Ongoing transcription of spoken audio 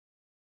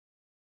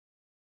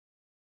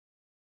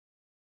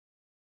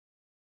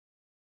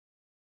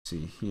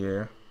see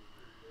here,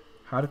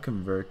 how to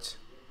convert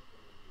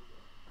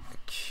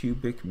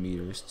cubic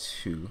meters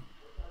to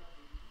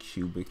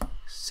cubic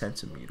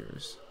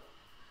centimeters.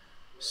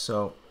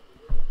 So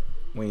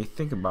when you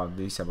think about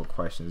these type of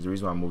questions, the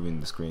reason why I'm moving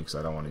the screen because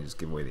I don't want to just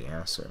give away the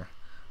answer,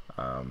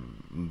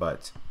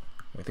 but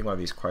when you think about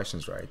these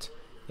questions, right,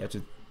 you have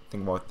to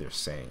think about what they're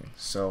saying.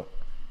 So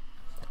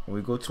when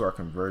we go to our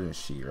conversion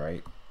sheet,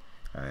 right,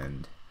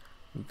 and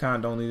we kind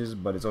of don't need this,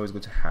 but it's always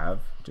good to have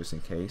just in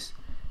case.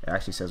 It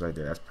actually says right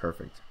there, that's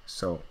perfect.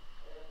 So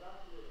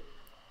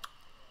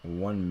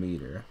 1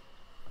 meter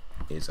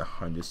is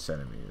 100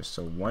 centimeters.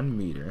 So 1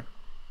 meter,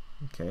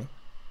 okay,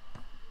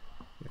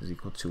 is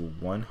equal to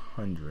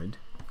 100,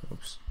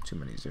 oops, too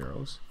many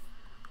zeros,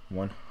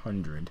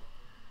 100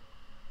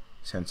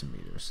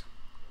 centimeters.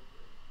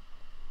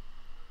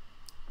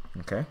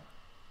 Okay,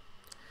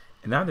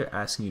 and now they're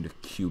asking you to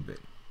cube it.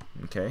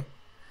 Okay,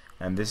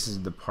 and this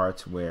is the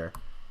part where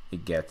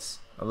it gets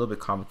a little bit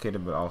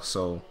complicated but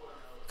also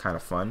kind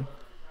of fun.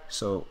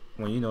 So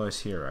when you notice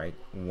here, right,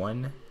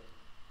 1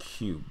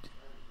 cubed,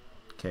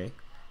 okay,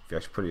 if you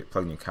actually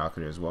plug in your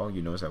calculator as well,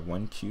 you notice that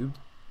 1 cubed,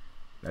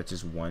 that's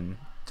just 1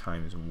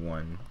 times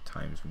 1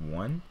 times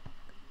 1,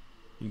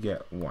 you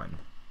get 1.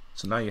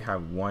 So now you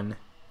have 1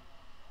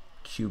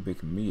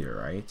 cubic meter,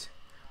 right?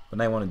 But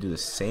now I want to do the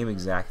same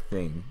exact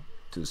thing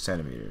to the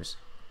centimeters.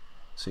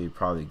 So you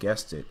probably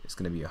guessed it, it's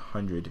going to be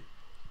 100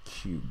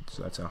 cubed.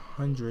 So that's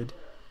 100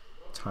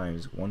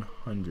 times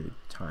 100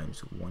 times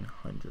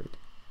 100.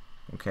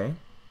 Okay?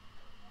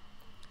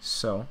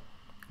 So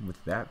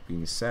with that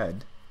being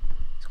said,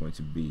 it's going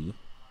to be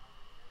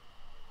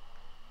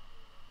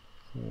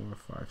 4,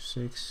 5,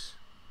 6,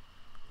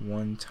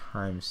 1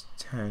 times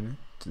 10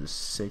 to the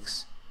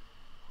 6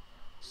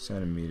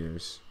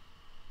 centimeters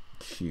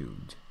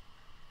cubed.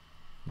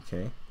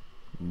 Okay,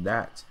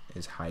 that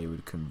is how you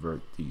would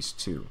convert these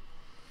two.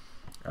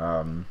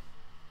 And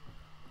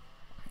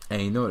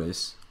you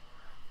notice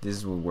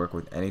this would work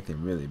with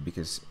anything really,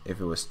 because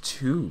if it was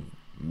 2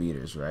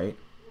 meters, right,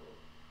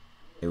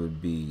 it would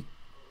be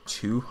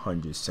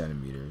 200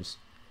 centimeters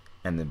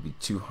and then be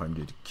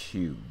 200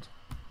 cubed.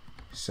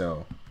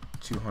 So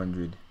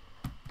 200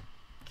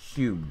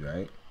 cubed,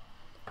 right,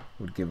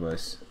 would give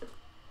us,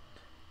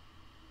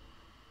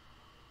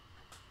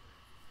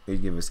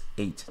 it'd give us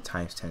 8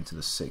 times 10 to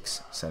the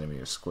 6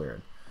 centimeters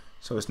squared.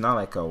 So it's not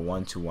like a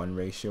 1-to-1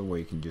 ratio where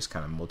you can just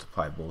kind of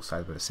multiply both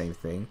sides by the same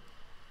thing.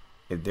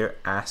 If they're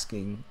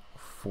asking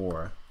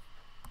for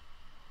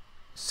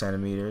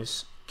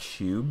centimeters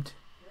cubed,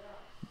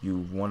 you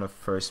want to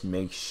first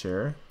make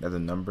sure that the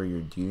number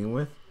you're dealing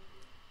with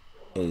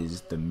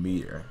is the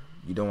meter.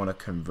 You don't want to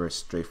convert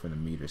straight from the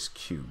meters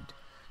cubed,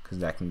 because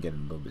that can get a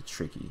little bit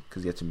tricky,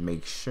 because you have to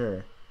make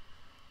sure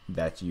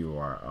that you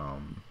are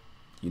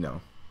you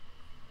know,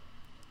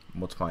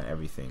 multiplying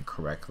everything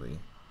correctly.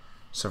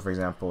 So for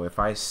example, if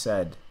I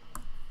said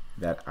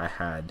that I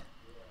had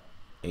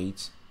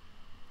 8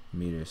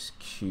 meters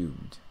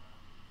cubed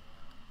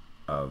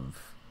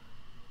of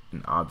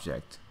an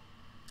object,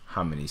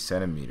 how many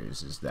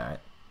centimeters is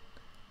that?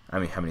 I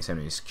mean, how many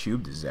centimeters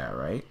cubed is that,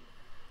 right?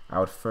 I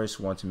would first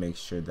want to make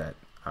sure that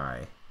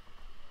I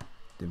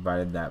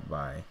divided that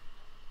by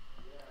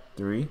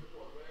 3.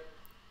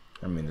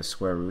 I mean the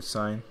square root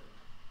sign.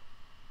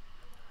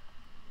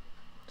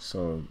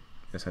 So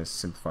this is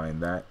simplifying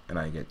that, and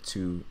I get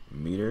 2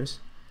 meters,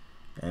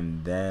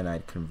 and then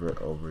I'd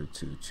convert over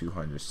to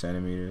 200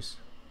 centimeters,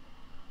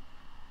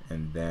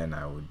 and then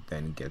I would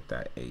then get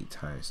that 8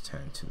 times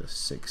 10 to the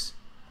 6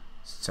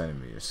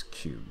 centimeters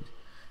cubed.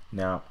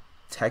 Now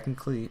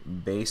technically,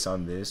 based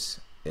on this,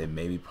 it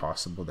may be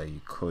possible that you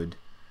could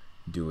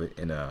do it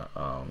in a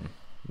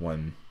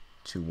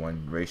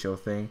 1-to-1 ratio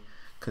thing,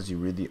 because you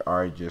really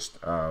are just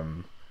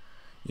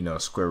you know,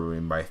 square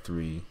rooting by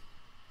 3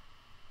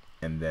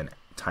 and then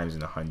times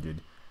in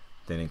 100,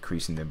 then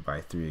increasing it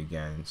by 3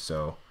 again.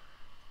 So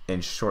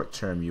in short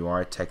term, you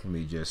are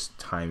technically just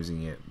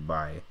timesing it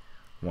by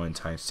 1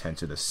 times 10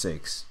 to the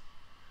 6.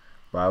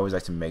 But I always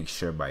like to make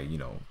sure by, you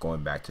know,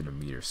 going back to the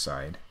meter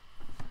side.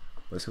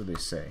 Let's see what they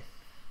say.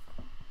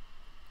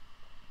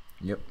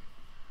 Yep,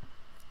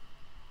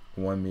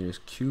 1 meters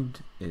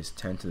cubed is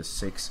 10 to the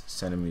 6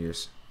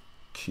 centimeters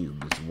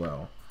cubed as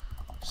well.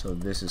 So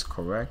this is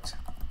correct.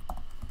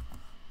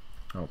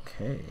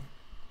 Okay,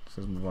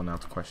 so let's move on now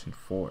to question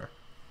 4.